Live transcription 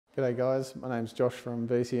G'day guys, my name's Josh from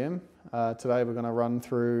VCM. Today we're going to run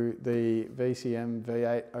through the Vcm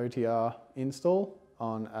V8 Otr install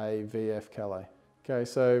on a VF Calais. Okay,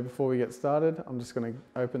 so before we get started, I'm just going to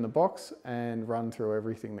open the box and run through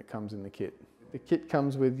everything that comes in the kit. The kit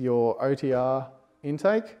comes with your OTR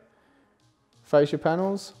intake, fascia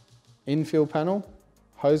panels, infill panel,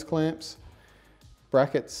 hose clamps,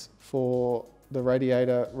 brackets for the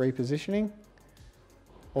radiator repositioning,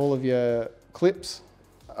 all of your clips,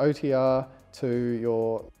 OTR to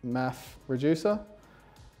your MAF reducer,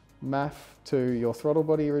 MAF to your throttle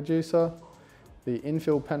body reducer, the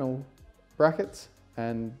infill panel brackets,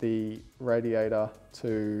 and the radiator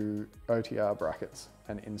to OTR brackets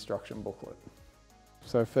and instruction booklet.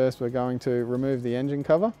 So first we're going to remove the engine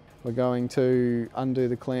cover. We're going to undo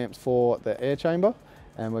the clamps for the air chamber,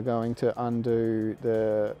 and we're going to undo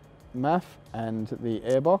the MAF and the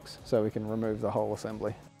airbox so we can remove the whole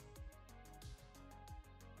assembly.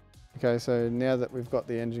 Okay, so now that we've got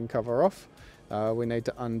the engine cover off, we need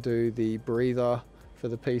to undo the breather for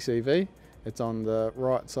the PCV. It's on the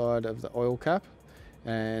right side of the oil cap,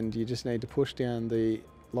 and you just need to push down the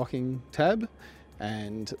locking tab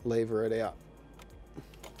and lever it out.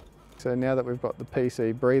 So now that we've got the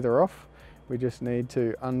PC breather off, we just need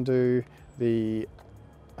to undo the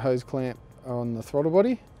hose clamp on the throttle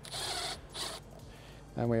body,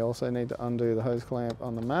 and we also need to undo the hose clamp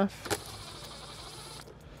on the MAF.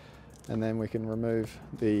 And then we can remove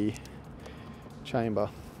the chamber.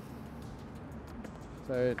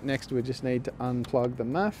 So next we just need to unplug the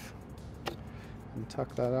MAF and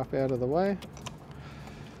tuck that up out of the way.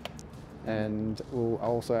 And we'll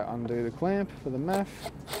also undo the clamp for the MAF,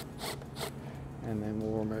 and then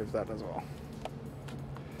we'll remove that as well.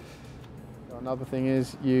 Another thing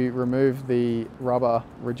is you remove the rubber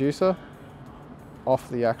reducer off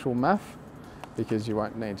the actual MAF because you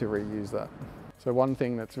won't need to reuse that. So one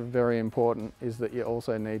thing that's very important is that you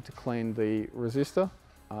also need to clean the resistor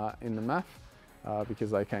in the MAF because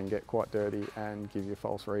they can get quite dirty and give you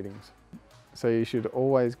false readings. So you should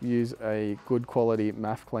always use a good quality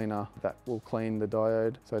MAF cleaner that will clean the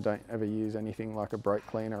diode. So don't ever use anything like a brake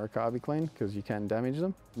clean or a carby clean because you can damage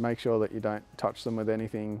them. Make sure that you don't touch them with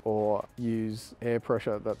anything or use air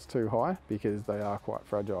pressure that's too high because they are quite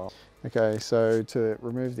fragile. Okay, so to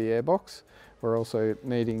remove the airbox, we're also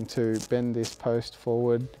needing to bend this post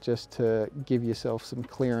forward just to give yourself some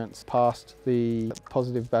clearance past the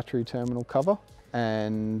positive battery terminal cover,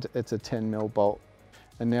 and it's a 10mm bolt.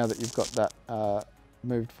 And now that you've got that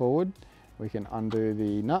moved forward, we can undo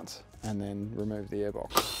the nuts and then remove the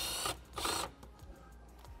airbox.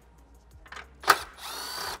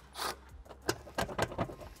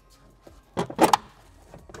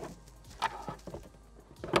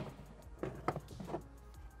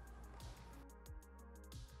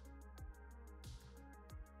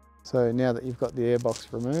 So now that you've got the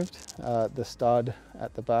airbox removed, the stud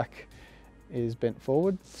at the back is bent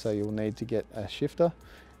forward, so you'll need to get a shifter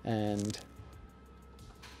and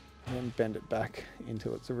then bend it back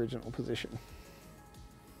into its original position.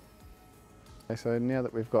 Okay, so now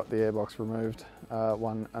that we've got the airbox removed,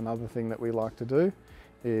 another thing that we like to do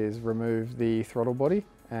is remove the throttle body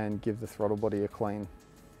and give the throttle body a clean.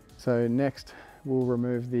 So next we'll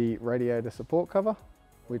remove the radiator support cover,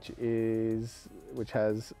 which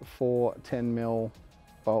has 4 10mm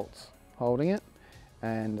bolts holding it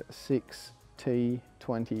and 6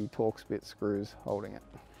 T20 Torx bit screws holding it.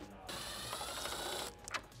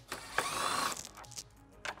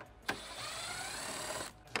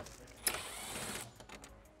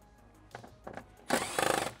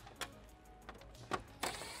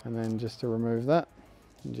 And then just to remove that,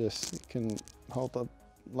 you can hold the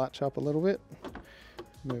latch up a little bit,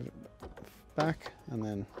 move it back and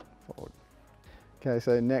then forward. Okay,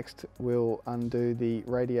 so next we'll undo the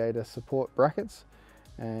radiator support brackets,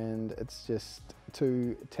 and it's just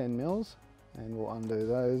 2 10mm, and we'll undo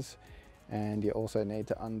those. And you also need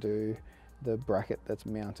to undo the bracket that's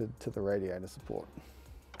mounted to the radiator support.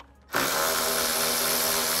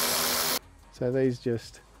 So these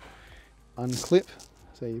just unclip,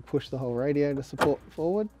 so you push the whole radiator support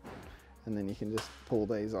forward, and then you can just pull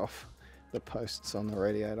these off the posts on the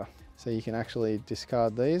radiator. So you can actually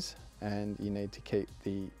discard these, and you need to keep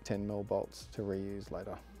the 10mm bolts to reuse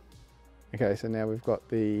later. Okay, so now we've got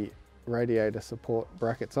the radiator support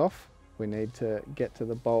brackets off. We need to get to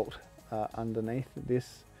the bolt underneath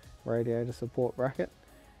this radiator support bracket,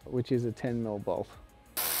 which is a 10mm bolt.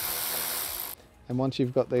 And once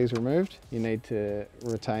you've got these removed, you need to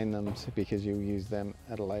retain them because you'll use them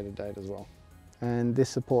at a later date as well. And this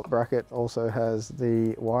support bracket also has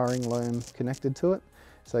the wiring loom connected to it,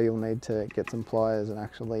 so you'll need to get some pliers and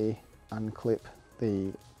actually unclip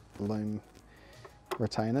the loom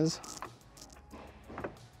retainers,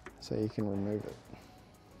 so you can remove it.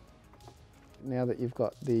 Now that you've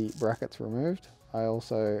got the brackets removed, I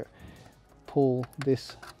also pull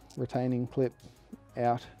this retaining clip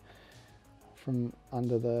out from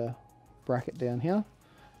under the bracket down here,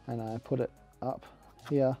 and I put it up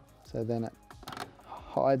here, so then it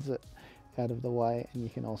hides it out of the way, and you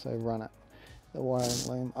can also run the wiring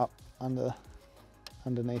loom up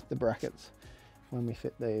underneath the brackets when we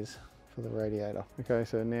fit these for the radiator. Okay,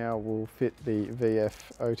 so now we'll fit the VF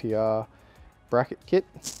Otr bracket kit.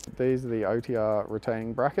 These are the OTR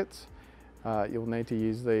retaining brackets. You'll need to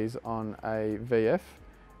use these on a VF,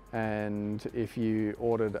 and if you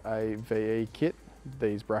ordered a VE kit,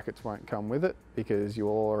 these brackets won't come with it because you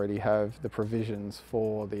already have the provisions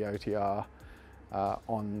for the OTR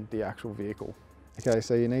on the actual vehicle. Okay,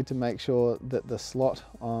 so you need to make sure that the slot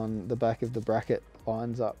on the back of the bracket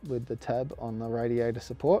lines up with the tab on the radiator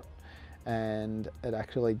support, and it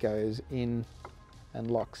actually goes in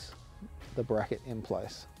and locks the bracket in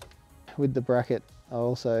place. With the bracket, I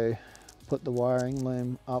also put the wiring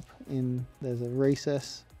loom up in, there's a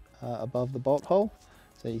recess above the bolt hole,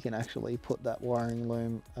 so you can actually put that wiring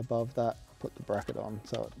loom above that, put the bracket on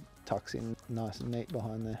so it tucks in nice and neat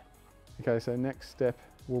behind there. Okay, so next step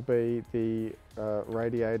will be the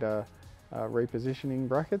radiator repositioning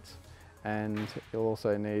brackets, and you'll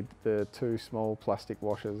also need the 2 small plastic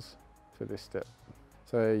washers for this step.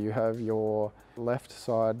 So you have your left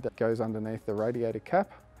side that goes underneath the radiator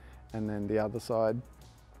cap, and then the other side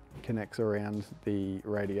connects around the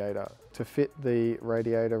radiator. To fit the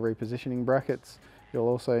radiator repositioning brackets, you'll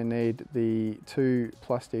also need the 2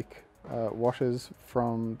 plastic washers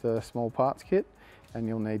from the small parts kit, and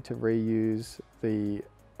you'll need to reuse the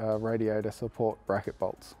radiator support bracket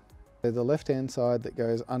bolts. So the left-hand side that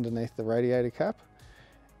goes underneath the radiator cap,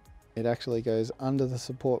 it actually goes under the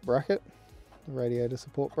support bracket, the radiator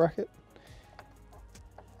support bracket,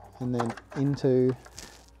 and then into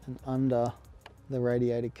and under the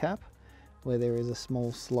radiator cap, where there is a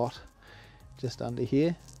small slot just under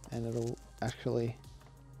here, and it'll actually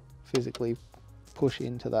physically push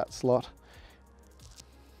into that slot.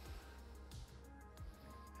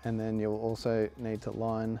 And then you'll also need to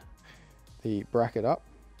line the bracket up,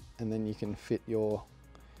 and then you can fit your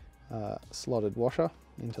slotted washer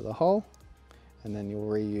into the hole, and then you'll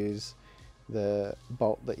reuse the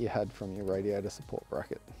bolt that you had from your radiator support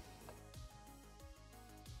bracket.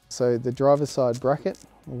 So the driver's side bracket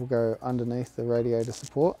will go underneath the radiator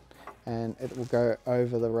support, and it will go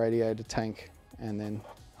over the radiator tank and then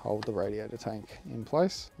hold the radiator tank in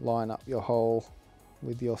place. Line up your hole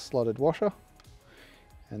with your slotted washer,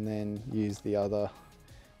 and then use the other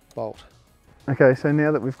bolt. Okay, so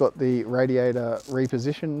now that we've got the radiator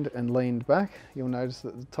repositioned and leaned back, you'll notice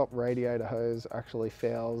that the top radiator hose actually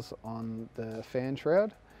fouls on the fan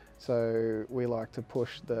shroud. So we like to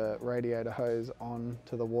push the radiator hose on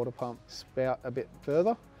to the water pump spout a bit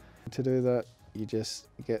further. To do that, you just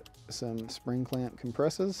get some spring clamp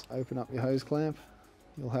compressors, open up your hose clamp.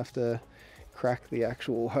 You'll have to crack the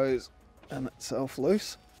actual hose and itself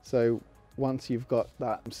loose. So once you've got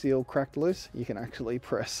that seal cracked loose, you can actually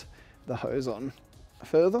press the hose on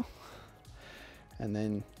further and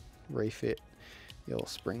then refit your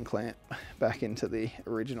spring clamp back into the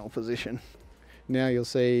original position. Now you'll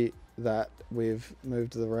see that we've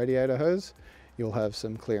moved the radiator hose. You'll have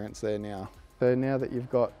some clearance there now. So now that you've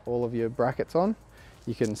got all of your brackets on,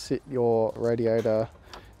 you can sit your radiator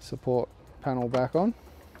support panel back on,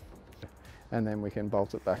 and then we can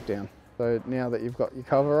bolt it back down. So now that you've got your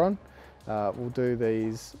cover on, we'll do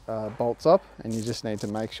these bolts up, and you just need to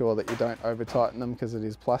make sure that you don't over tighten them because it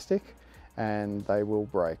is plastic and they will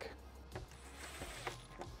break.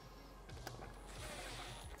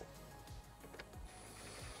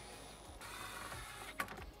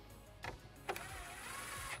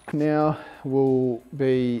 Now we'll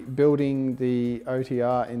be building the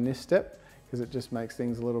OTR in this step because it just makes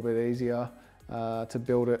things a little bit easier to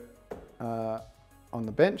build it on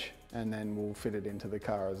the bench, and then we'll fit it into the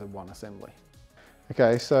car as a one assembly.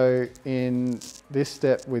 Okay, so in this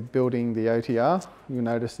step with building the OTR, you'll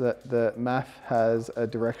notice that the MAF has a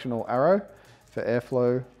directional arrow for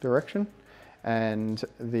airflow direction, and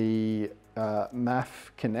the MAF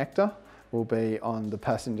connector will be on the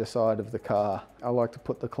passenger side of the car. I like to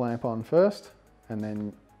put the clamp on first, and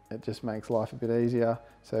then it just makes life a bit easier.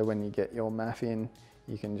 So when you get your MAF in,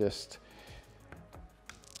 you can just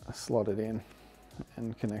slot it in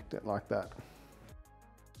and connect it like that.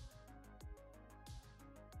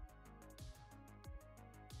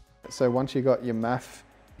 So once you got your MAF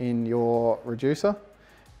in your reducer,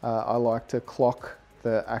 I like to clock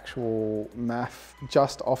the actual MAF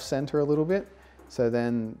just off center a little bit. So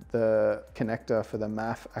then the connector for the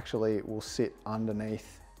MAF actually will sit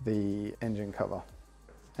underneath the engine cover.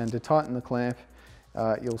 And to tighten the clamp,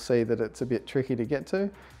 you'll see that it's a bit tricky to get to.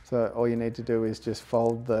 So all you need to do is just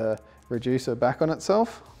fold the reducer back on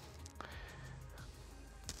itself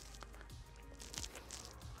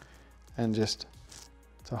and just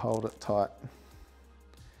to hold it tight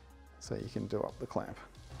so you can do up the clamp.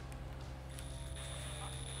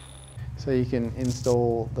 So you can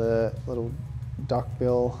install the little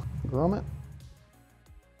duckbill grommet.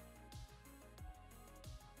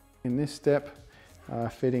 In this step,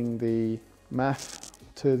 fitting the MAF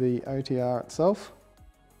to the OTR itself.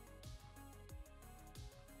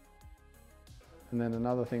 And then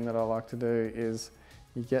another thing that I like to do is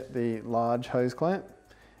you get the large hose clamp,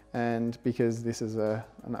 and because this is an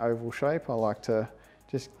oval shape, I like to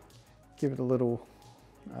just give it a little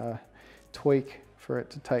tweak for it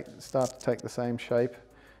to start to take the same shape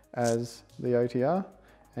as the OTR.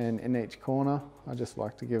 And in each corner, I just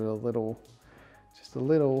like to give it just a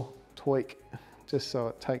little tweak, just so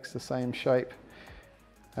it takes the same shape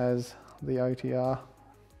as the OTR.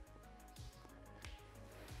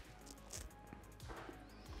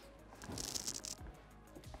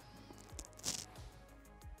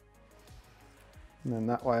 And then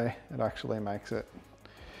that way it actually makes it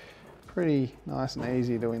pretty nice and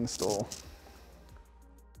easy to install.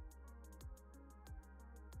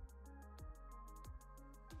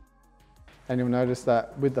 And you'll notice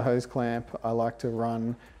that with the hose clamp, I like to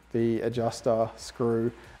run the adjuster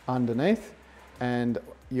screw underneath, and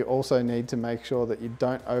you also need to make sure that you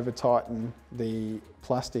don't over tighten the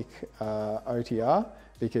plastic OTR,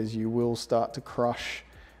 because you will start to crush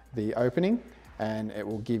the opening and it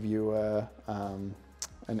will give you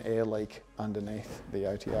an air leak underneath the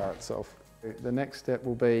OTR itself. The next step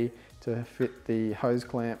will be to fit the hose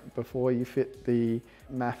clamp before you fit the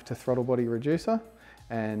MAF to throttle body reducer,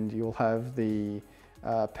 and you'll have the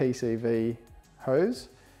PCV hose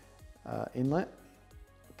inlet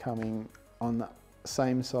coming on the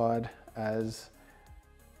same side as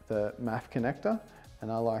the MAF connector,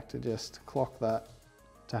 and I like to just clock that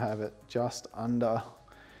to have it just under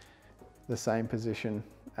the same position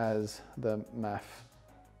as the MAF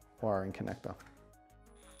wiring connector.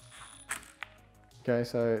 Okay,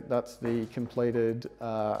 so that's the completed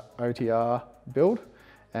OTR build,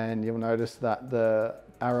 and you'll notice that the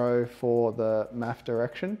arrow for the MAF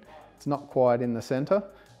direction, it's not quite in the center.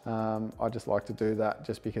 I just like to do that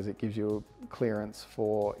just because it gives you clearance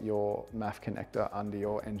for your MAF connector under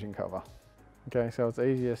your engine cover. Okay, so it's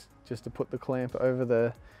easiest just to put the clamp over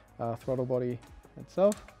the throttle body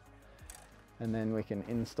itself, and then we can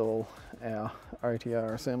install our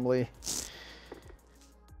OTR assembly.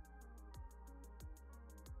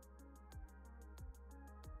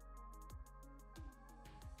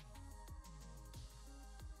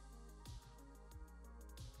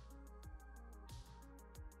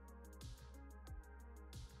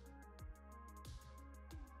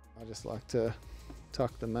 I just like to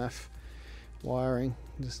tuck the MAF wiring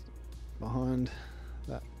just behind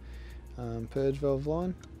that purge valve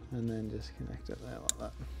line, and then just connect it there like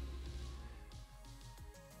that.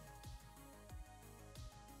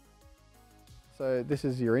 So this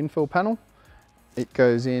is your infill panel. It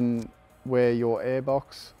goes in where your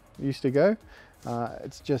airbox used to go.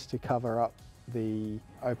 It's just to cover up the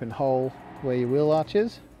open hole where your wheel arch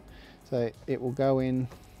is. So it will go in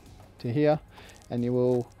to here, and you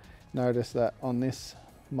will notice that on this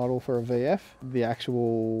model for a VF, the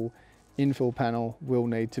actual infill panel will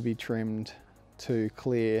need to be trimmed to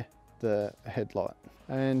clear the headlight.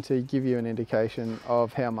 And to give you an indication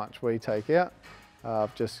of how much we take out,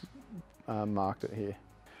 I've just marked it here.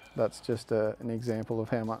 That's just an example of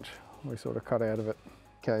how much we sort of cut out of it.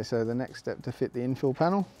 Okay, so the next step to fit the infill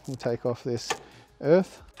panel, we'll take off this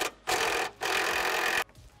earth,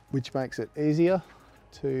 which makes it easier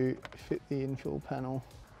to fit the infill panel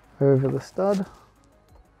over the stud.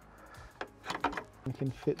 You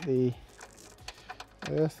can fit the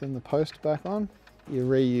earth and the post back on. You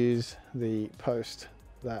reuse the post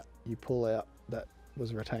that you pull out that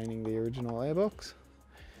was retaining the original airbox.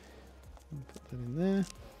 Put that in there.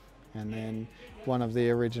 And then one of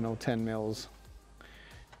the original 10 mils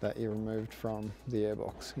that you removed from the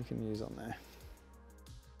airbox you can use on there.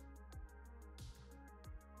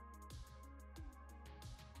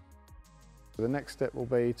 The next step will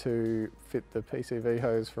be to fit the PCV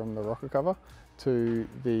hose from the rocker cover to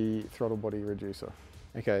the throttle body reducer.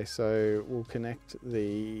 Okay, so we'll connect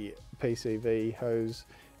the PCV hose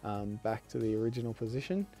back to the original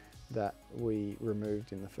position that we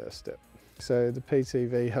removed in the first step. So the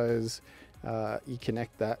PCV hose You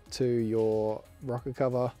connect that to your rocker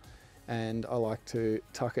cover, and I like to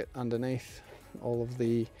tuck it underneath all of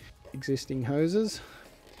the existing hoses,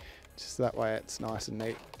 just that way it's nice and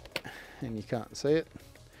neat and you can't see it.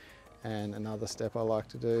 And another step I like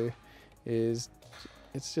to do is,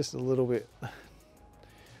 it's just a little bit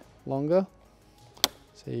longer,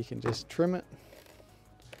 so you can just trim it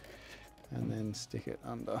and then stick it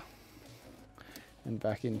under and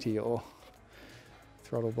back into your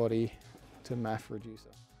throttle body to MAF reducer.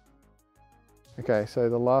 Okay, so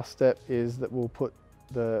the last step is that we'll put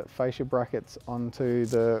the fascia brackets onto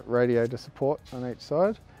the radiator support on each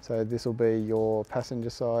side. So this will be your passenger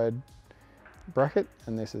side bracket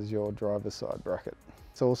and this is your driver's side bracket.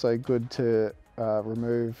 It's also good to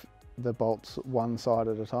remove the bolts one side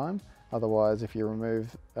at a time. Otherwise, if you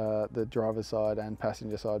remove the driver's side and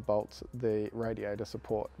passenger side bolts, the radiator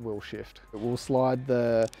support will shift. We'll slide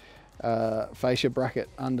the fascia bracket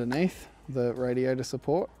underneath the radiator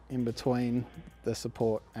support, in between the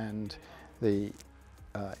support and the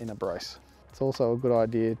inner brace. It's also a good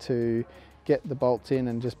idea to get the bolts in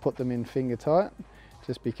and just put them in finger tight,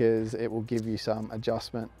 just because it will give you some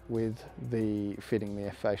adjustment with the fitting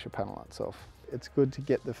the fascia panel itself. It's good to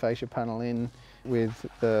get the fascia panel in with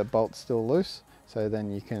the bolts still loose, so then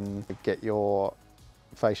you can get your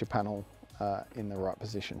fascia panel in the right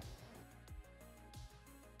position.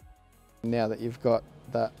 Now that you've got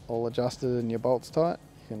that all adjusted and your bolts tight,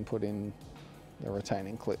 you can put in the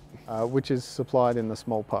retaining clip, which is supplied in the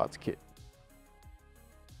small parts kit.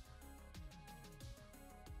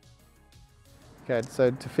 Okay,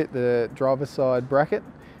 so to fit the driver's side bracket,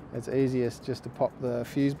 it's easiest just to pop the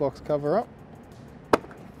fuse box cover up.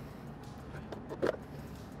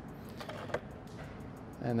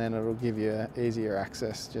 And then it'll give you easier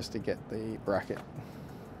access just to get the bracket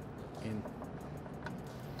in.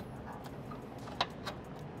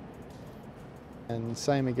 And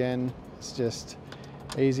same again, it's just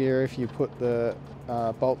easier if you put the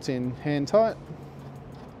bolts in hand tight,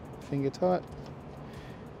 finger tight.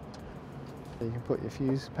 You can put your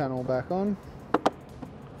fuse panel back on.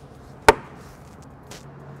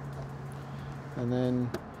 And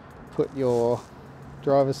then put your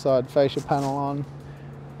driver's side fascia panel on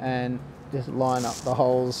and just line up the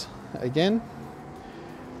holes again.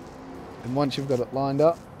 And once you've got it lined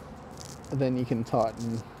up, then you can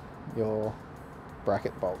tighten your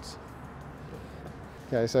bracket bolts.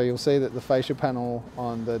 Okay, so you'll see that the fascia panel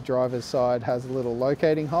on the driver's side has a little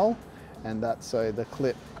locating hole, and that's so the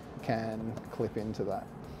clip can clip into that.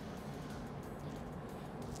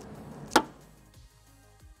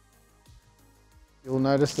 You'll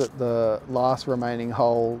notice that the last remaining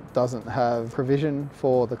hole doesn't have provision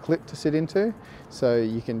for the clip to sit into, so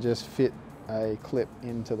you can just fit a clip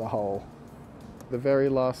into the hole. The very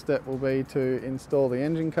last step will be to install the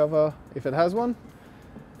engine cover if it has one.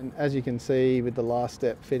 And as you can see with the last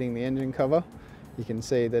step fitting the engine cover, you can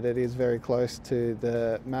see that it is very close to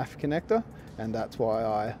the MAF connector, and that's why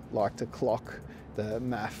I like to clock the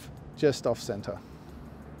MAF just off center.